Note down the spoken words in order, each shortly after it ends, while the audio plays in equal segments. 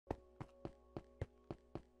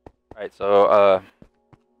Alright, so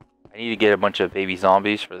I need to get a bunch of baby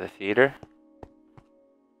zombies for the theater.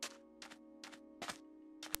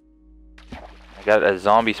 I got a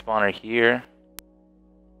zombie spawner here,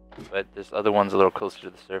 but this other one's a little closer to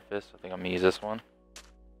the surface. I think I'm gonna use this one.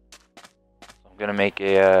 So I'm gonna make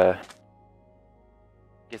a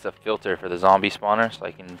filter for the zombie spawner, so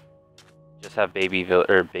I can just have baby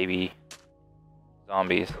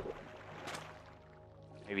zombies.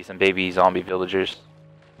 Maybe some baby zombie villagers.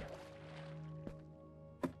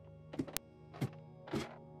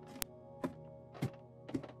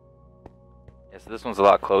 Yeah, so this one's a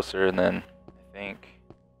lot closer, and then I think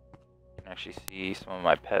you can actually see some of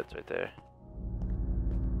my pets right there.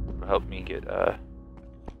 It'll help me get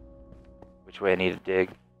which way I need to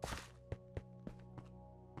dig.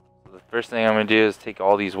 So the first thing I'm gonna do is take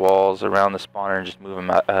all these walls around the spawner and just move them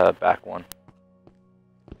back one.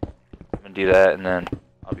 I'm gonna do that, and then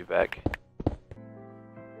I'll be back.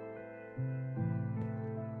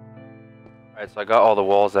 Alright, so I got all the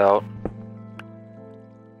walls out.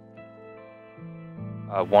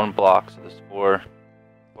 1 block, so there's four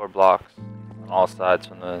blocks on all sides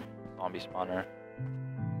from the zombie spawner.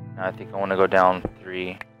 Now I think I want to go down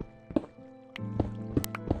 3.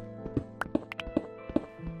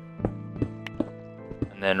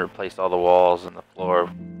 And then replace all the walls and the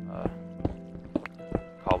floor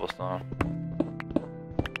cobblestone.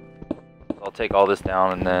 So I'll take all this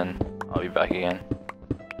down and then I'll be back again.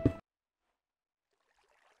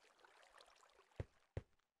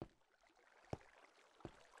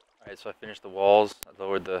 Alright, so I finished the walls, I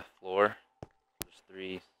lowered the floor. There's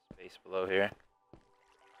 3 space below here.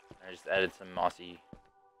 And I just added some mossy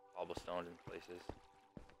cobblestones in places.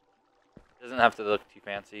 It doesn't have to look too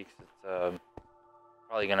fancy because it's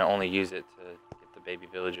probably going to only use it to get the baby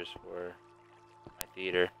villagers for my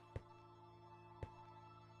theater.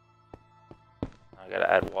 I gotta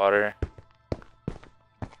add water.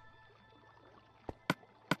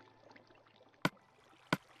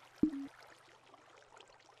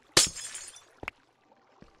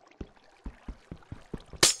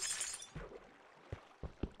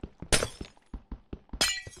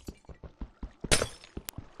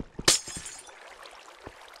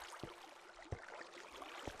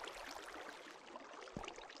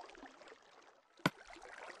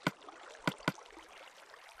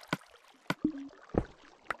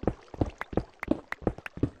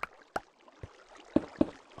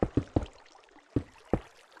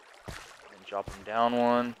 Drop them down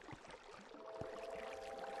 1.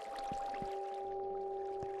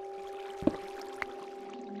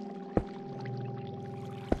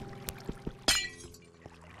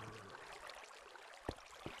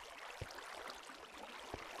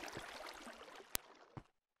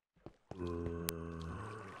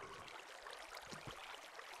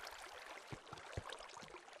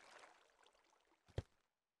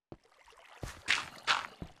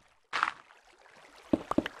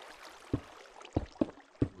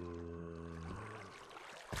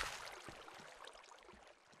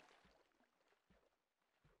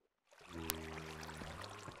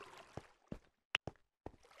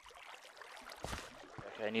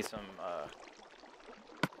 Okay, I need some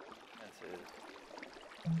fences.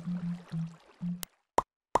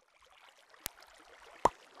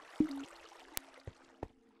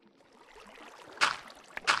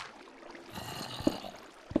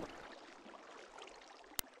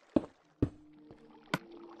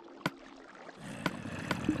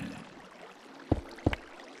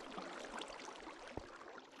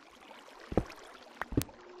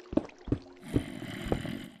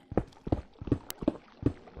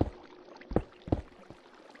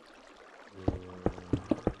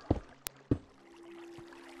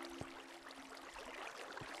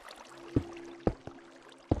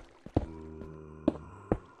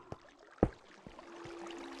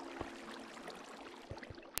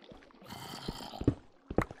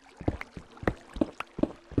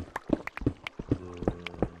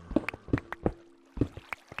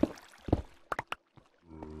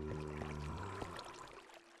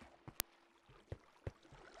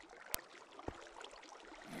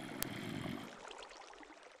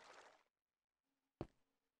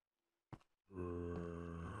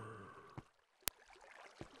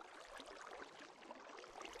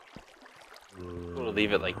 Cool to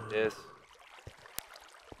leave it like this,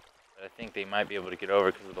 but I think they might be able to get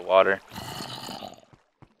over because of the water.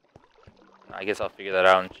 I guess I'll figure that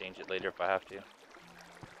out and change it later if I have to. Alright,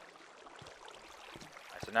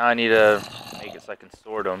 so now I need to make it so I can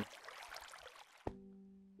sort them.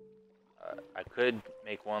 I could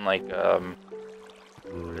make one like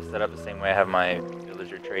set up the same way I have my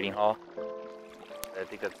villager trading hall. But I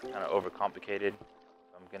think that's kind of overcomplicated.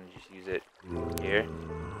 So I'm gonna just use it here.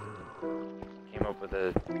 Came up with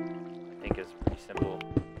a, I think it's a pretty simple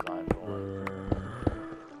design for one.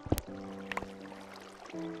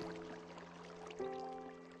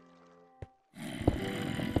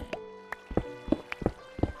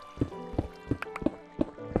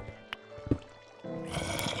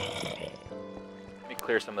 Let me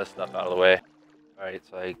clear some of this stuff out of the way. Alright,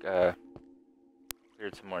 so I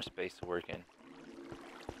cleared some more space to work in.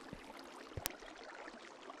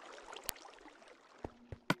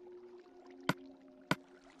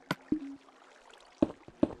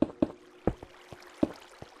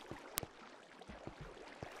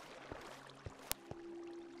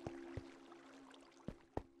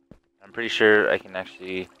 I'm pretty sure I can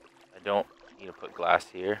actually, I don't need to put glass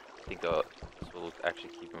here. I think this will actually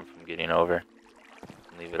keep him from getting over.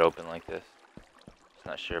 And leave it open like this. Just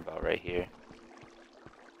not sure about right here.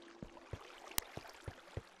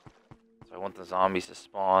 So I want the zombies to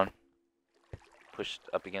spawn pushed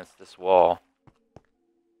up against this wall.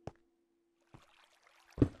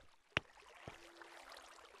 And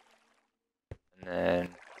then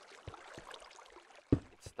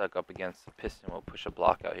stuck up against the piston will push a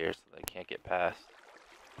block out here so they can't get past.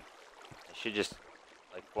 I should just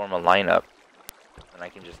like form a lineup, and I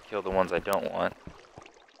can just kill the ones I don't want,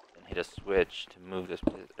 and hit a switch to move this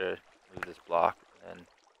block, and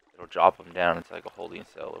it'll drop them down into like a holding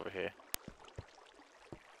cell over here.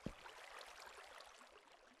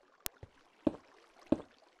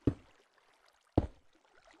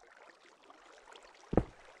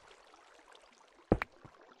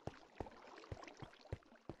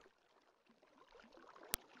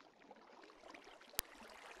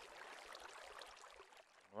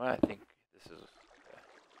 Well, I think this is.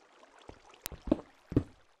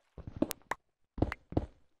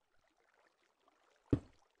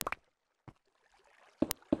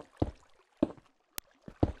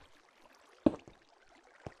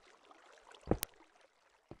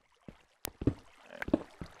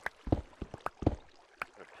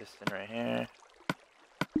 Put a piston right here.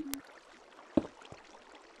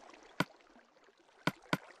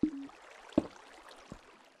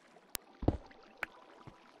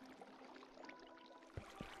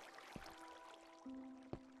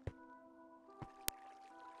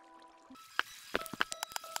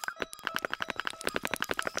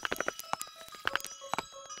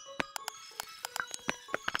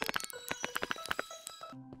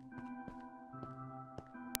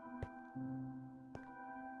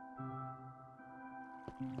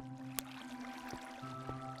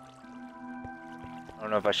 I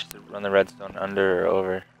don't know if I should run the redstone under or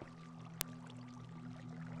over.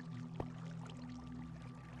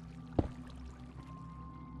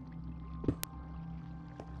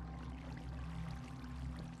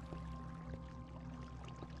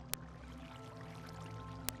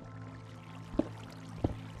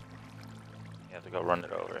 You have to go run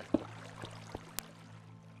it over.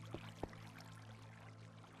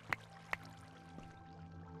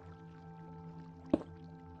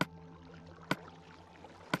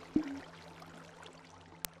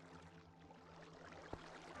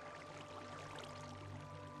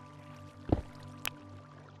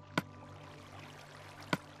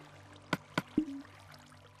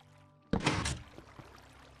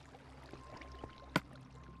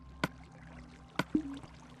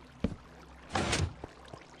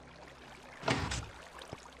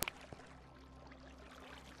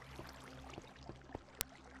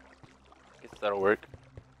 Guess that'll work.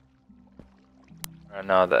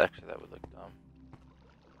 No, that would look dumb.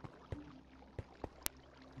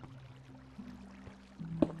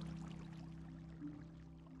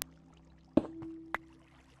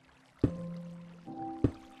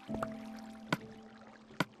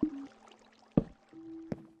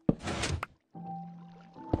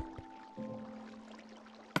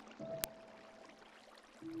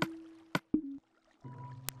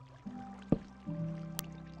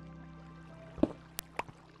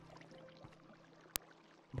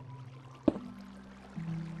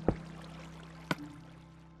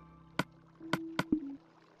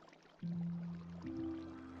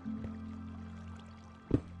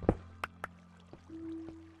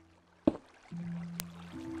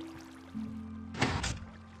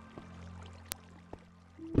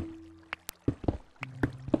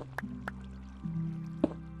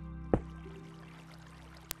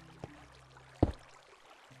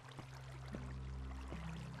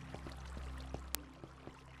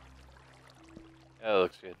 Yeah, that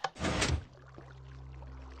looks good.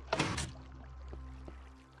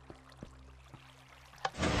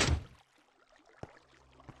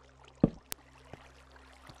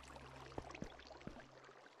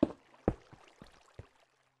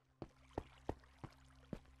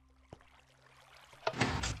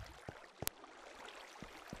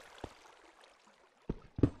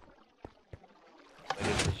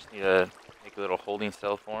 Need to make a little holding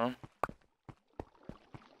cell for him.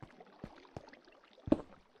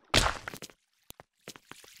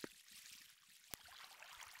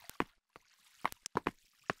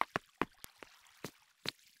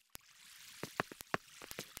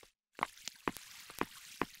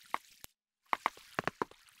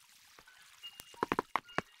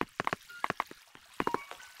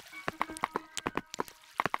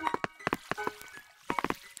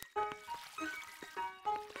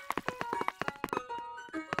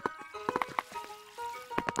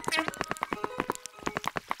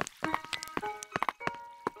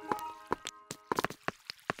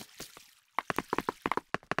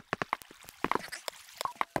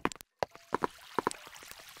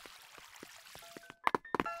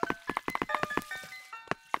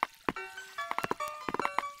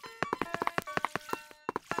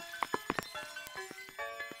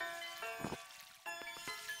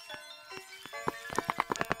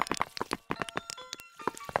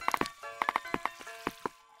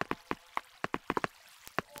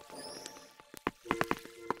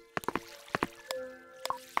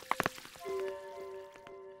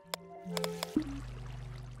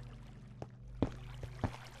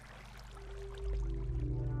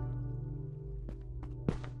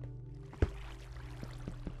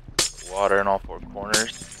 Water in all four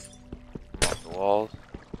corners, off the walls.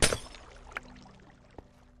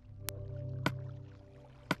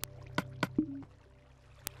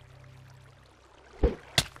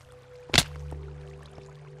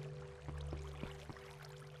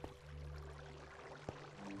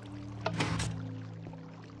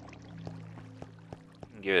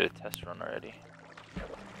 Give it a test run already.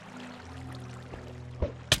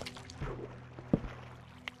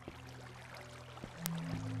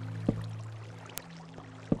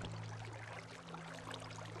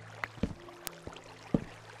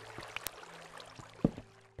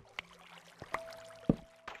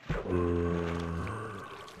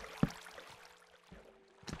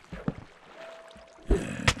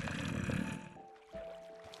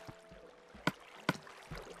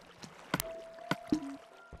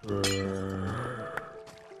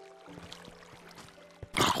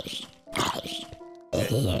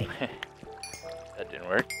 That didn't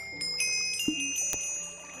work.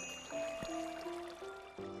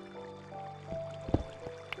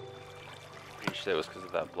 Pretty sure that was because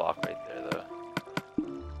of that block right there, though.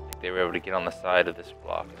 I think they were able to get on the side of this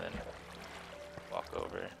block and then walk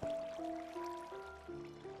over.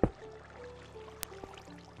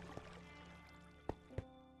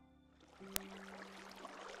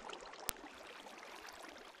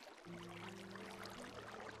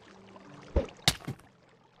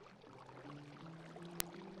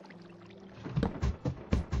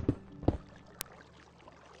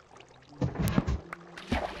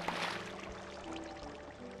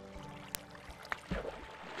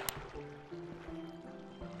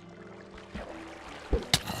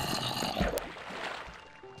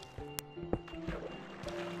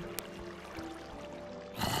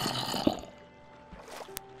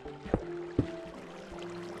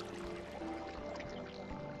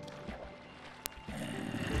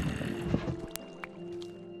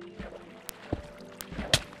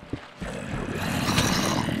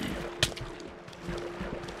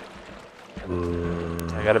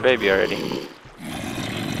 I got a baby already.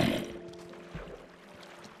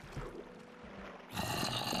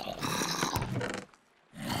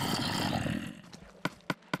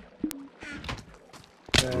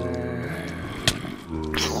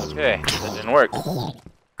 Okay, that didn't work.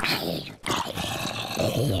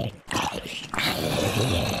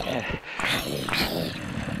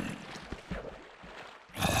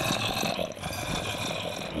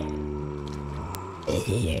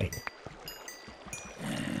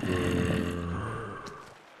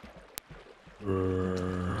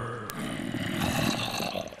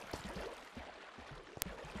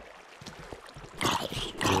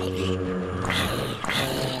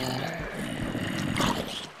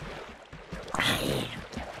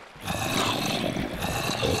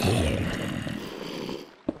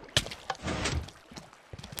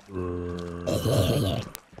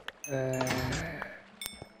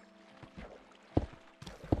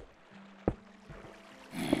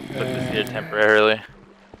 Put this here temporarily.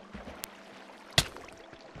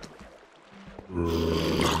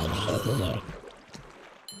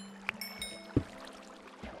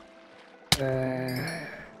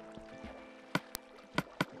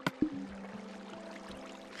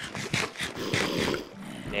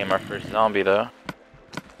 Damn, our first zombie though.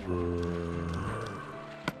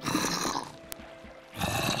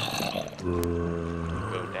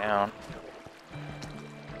 Go down.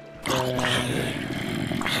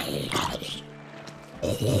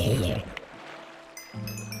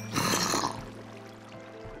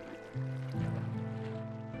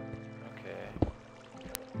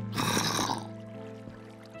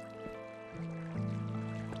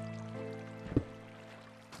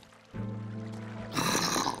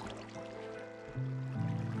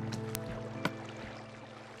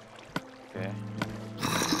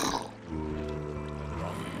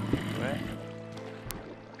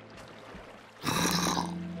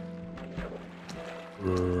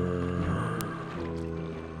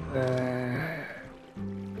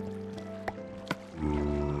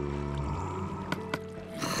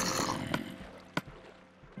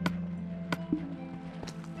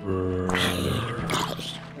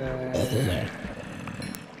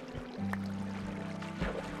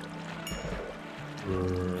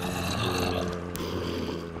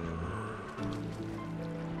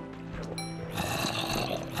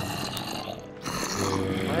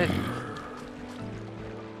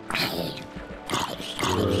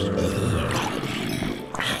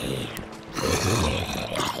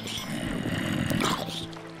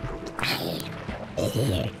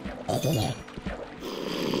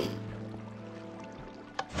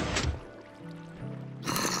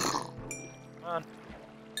 on.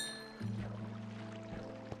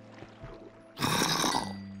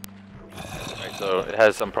 Alright, so it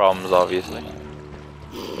has some problems, obviously.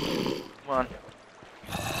 Come on.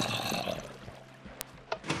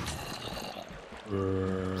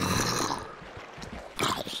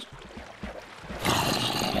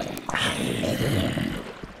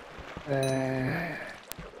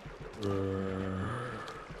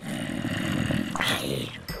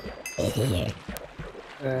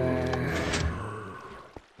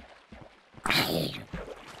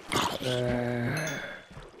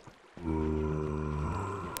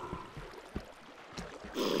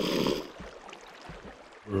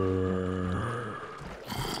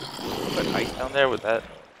 Put ice down there with that.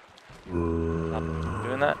 Stop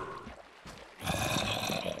doing that.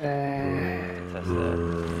 Test that.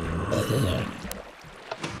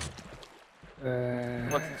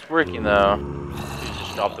 Once it's working though, you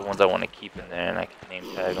just drop the ones I want to keep in there, and I can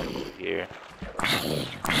name tag them here.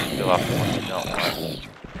 Fill off the ones you don't want.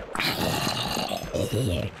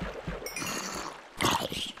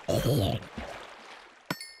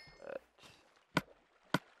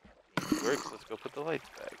 It works. Let's go put the lights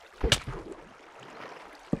back.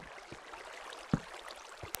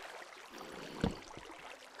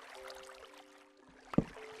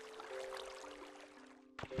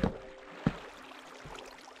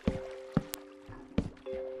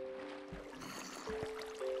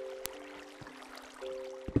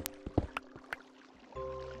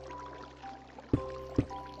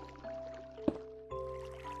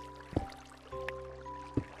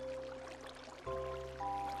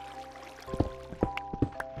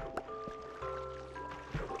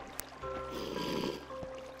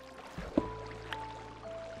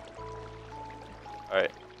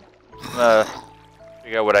 Alright, I'm gonna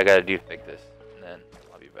figure out what I gotta do to fix this, and then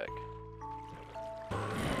I'll be back.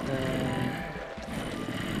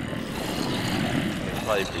 It's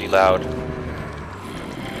probably pretty loud.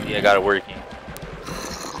 Yeah, I got it working.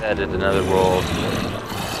 Added another roll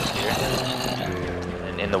here,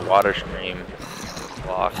 and in the water stream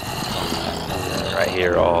block, right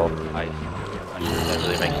here, all ice. I'm not sure if that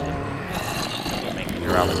really makes it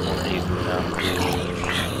around the corner easily now.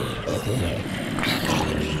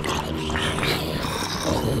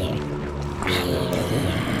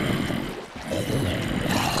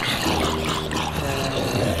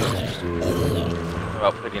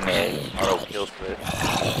 About putting a auto kill switch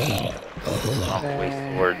off the waste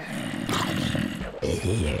sword.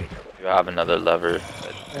 You have another lever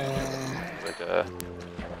that's like a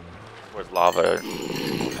towards lava.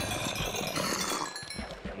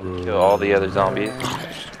 Kill all the other zombies. I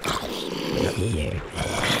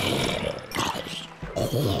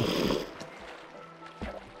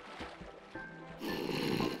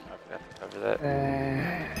forgot to cover that.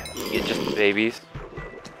 You get just the babies.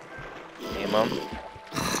 Name them.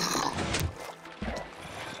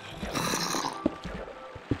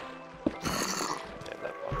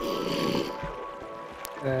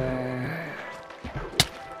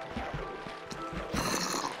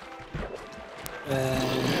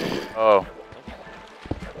 Oh.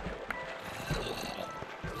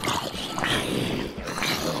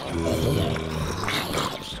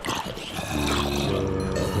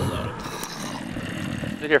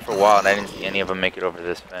 I stood here for a while and I didn't see any of them make it over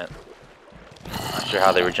this fence. Not sure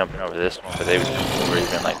how they were jumping over this one, but they were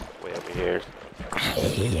even like way over here.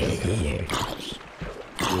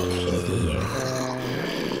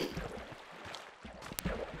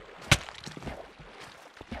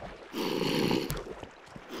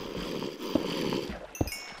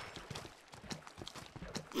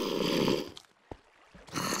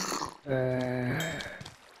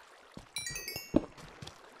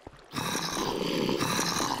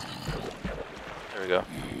 There we go.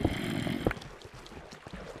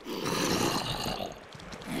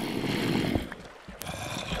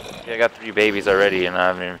 Yeah, I got 3 babies already, and I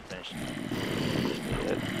haven't even finished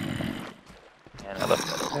yet. And I left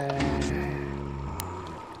that open.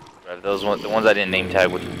 Right, those ones, the ones I didn't name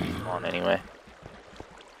tag, which spawn anyway.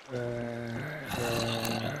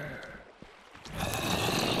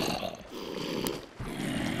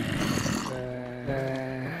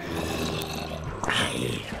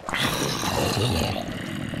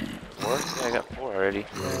 Four? Yeah, I got 4 already.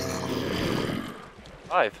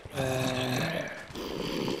 5.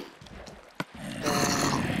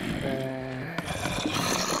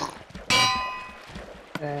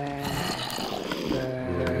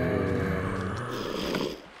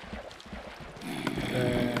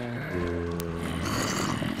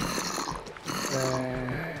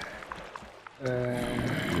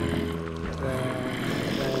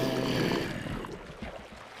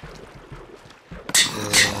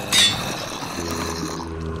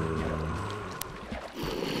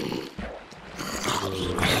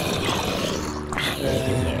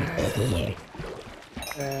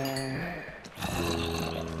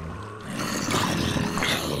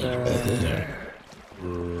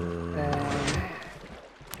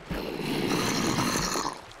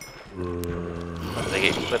 They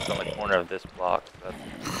get clipped on the corner of this block, so that's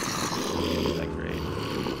not that great.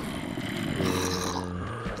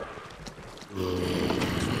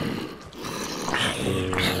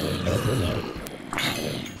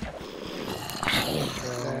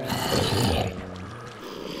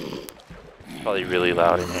 It's probably really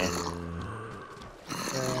loud in here.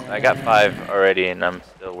 I got 5 already and I'm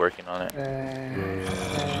still working on it.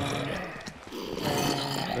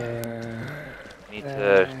 Need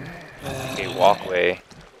to make a walkway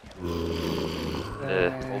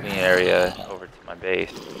the holding area over to my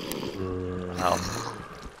base.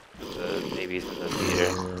 The babies in the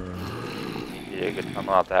theater. They could come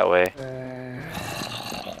out that way.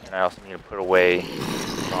 And I also need to put away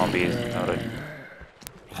zombies out of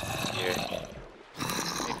here.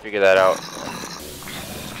 Let me figure that out.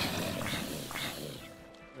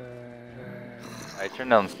 I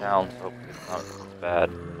turned down the sound, so hopefully it's not as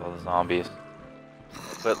bad with all the zombies.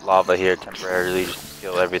 I put lava here temporarily just to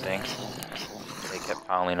kill everything. They kept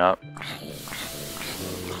piling up. I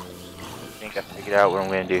think I figured out what I'm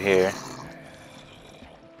going to do here.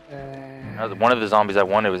 One of the zombies I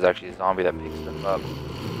wanted was actually a zombie that picks stuff up.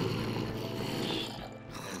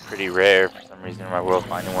 It's pretty rare for some reason in my world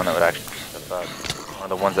finding one that would actually pick stuff up. One of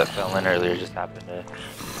the ones that fell in earlier just happened to be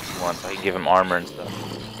one, so I can give him armor and stuff.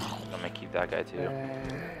 So I'm going to keep that guy too.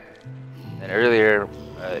 And earlier,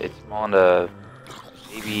 it spawned a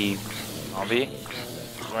baby zombie.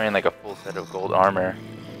 He's wearing like a full set of gold armor.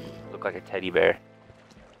 Looked like a teddy bear.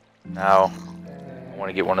 Now, I want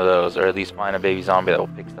to get one of those, or at least find a baby zombie that will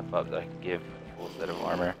pick stuff up that I can give a full set of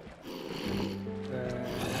armor.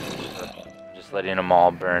 Just letting them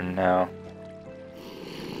all burn now.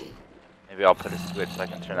 Maybe I'll put a switch so I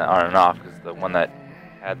can turn that on and off, because the one that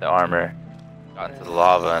had the armor got into the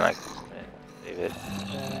lava and I couldn't save it.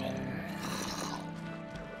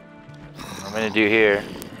 What I'm going to do here,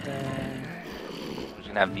 I'm just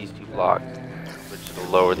going to have these 2 blocks. Switch to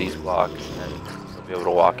lower these blocks, and then I'll be able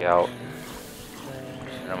to walk out.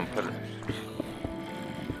 And I'm gonna put a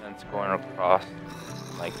fence going across,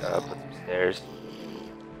 like put some stairs.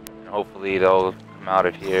 And hopefully they'll come out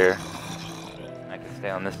of here. And I can stay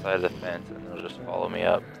on this side of the fence and they'll just follow me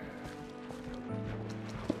up.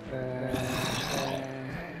 Gotta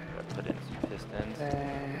put in some pistons.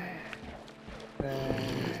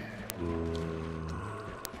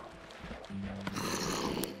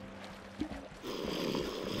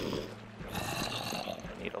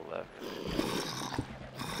 I need a lever.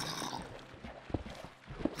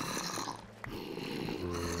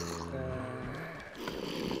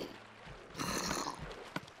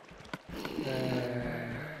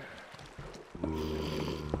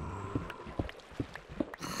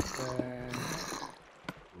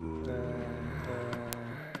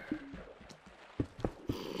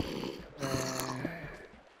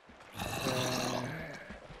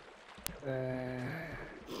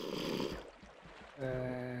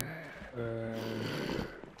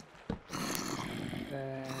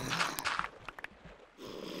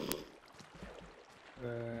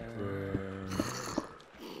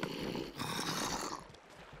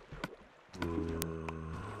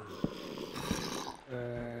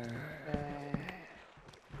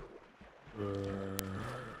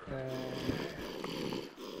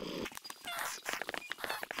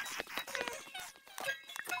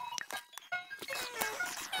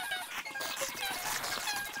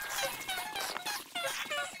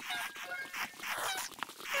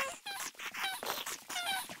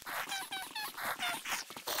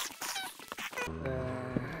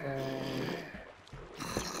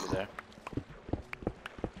 There.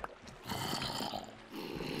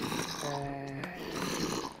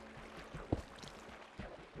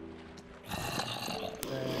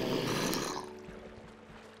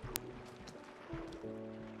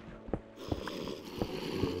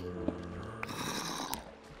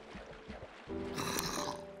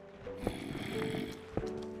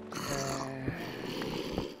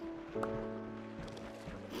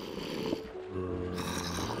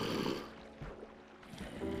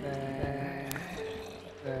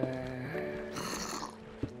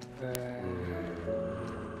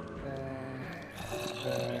 Pull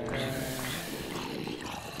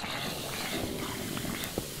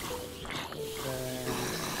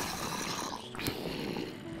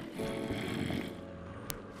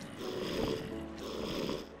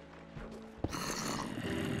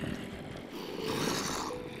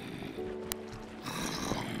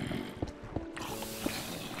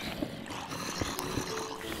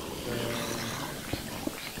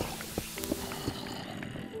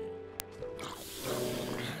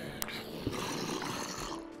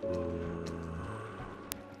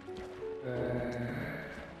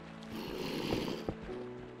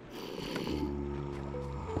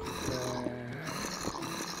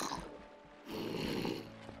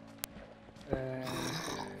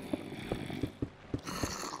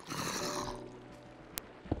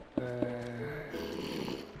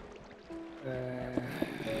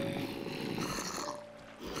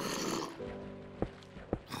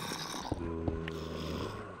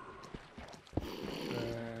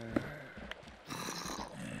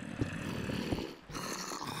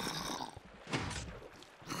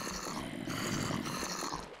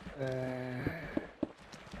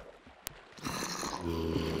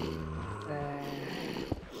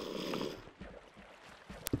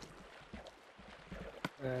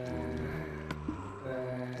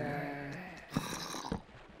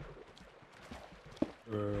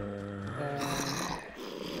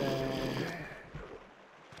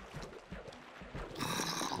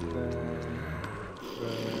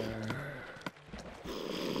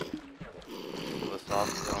this off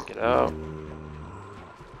so they don't get out.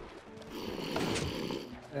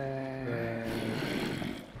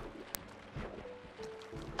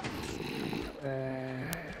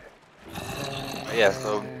 Oh, yeah,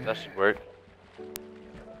 so that should work.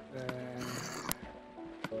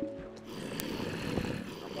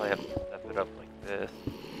 I'll probably have to step it up like this.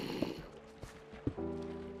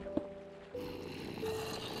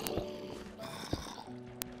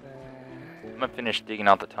 I'm gonna finish digging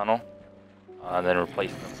out the tunnel, and then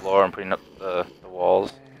replacing the floor and putting up the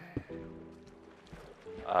walls.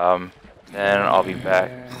 Then I'll be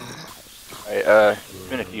back. Alright, it's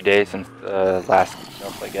been a few days since the last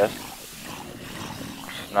jump, I guess.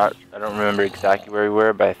 I don't remember exactly where we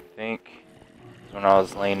were, but I think it's when I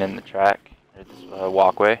was laying in the track, or this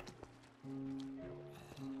walkway.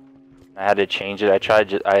 I had to change it.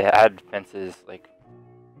 I had fences, like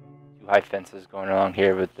 2 high fences going along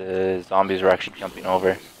here, but the zombies were actually jumping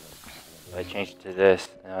over. So I changed it to this,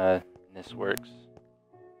 and this works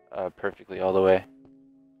perfectly all the way.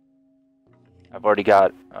 I've already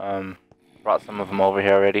got brought some of them over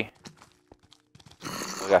here already.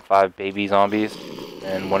 So I got 5 baby zombies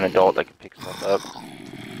and 1 adult that can pick stuff up,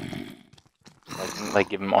 like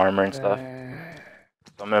give them armor and stuff.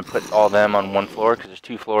 So I'm gonna put all them on 1 floor because there's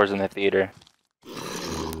 2 floors in the theater.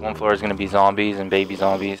 1 floor is gonna be zombies and baby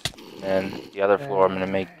zombies, and the other floor I'm gonna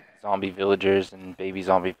make zombie villagers and baby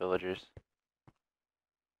zombie villagers.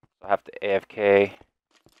 So I have to AFK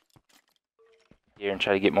here and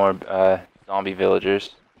try to get more zombie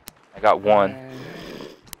villagers. I got 1.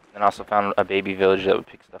 And I also found a baby villager that would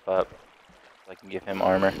pick stuff up, so I can give him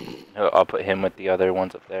armor. I'll put him with the other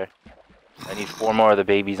ones up there. I need 4 more of the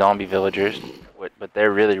baby zombie villagers, but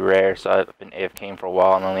they're really rare, so I've been AFKing for a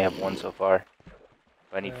while and I only have 1 so far.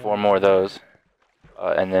 But I need 4 more of those,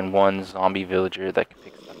 and then 1 zombie villager that can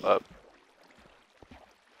pick stuff up.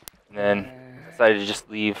 And then I decided to just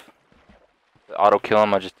leave the auto kill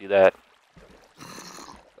him. I'll just do that.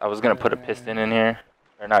 I was gonna put a piston in here,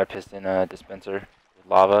 or not a piston, dispenser with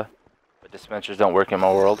lava, but dispensers don't work in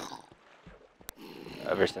my world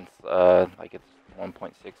ever since like it's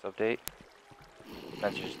 1.6 update.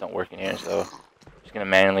 Dispensers just don't work in here, so I'm just gonna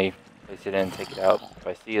manually place it in and take it out. If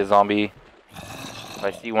I see a zombie, if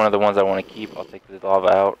I see one of the ones I want to keep, I'll take the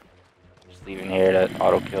lava out. Just leave it here to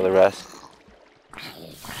auto kill the rest.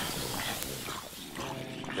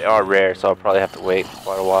 They are rare, so I'll probably have to wait for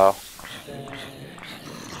quite a while.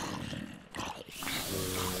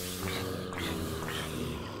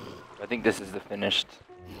 I think this is the finished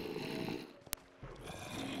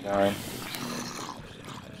design.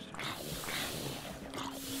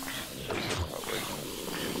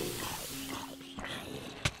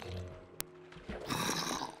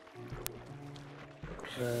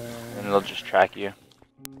 And they'll just track you.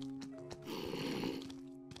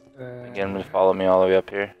 Again, just follow me all the way up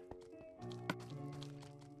here.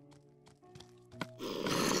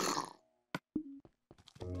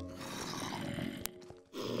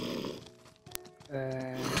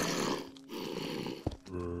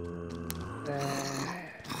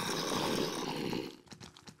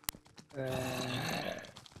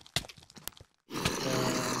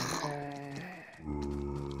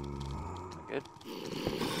 Good.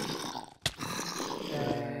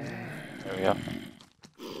 we go.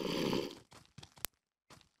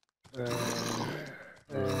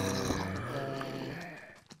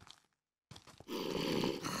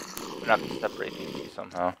 I'm gonna have to separate these two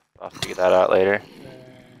somehow. I'll figure that out later.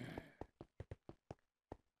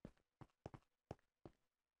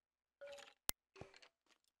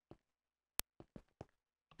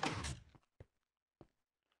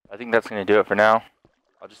 I think that's gonna do it for now.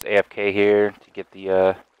 I'll just AFK here to get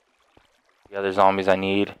the other zombies I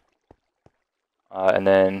need. And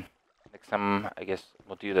then next time, I guess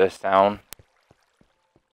we'll do the sound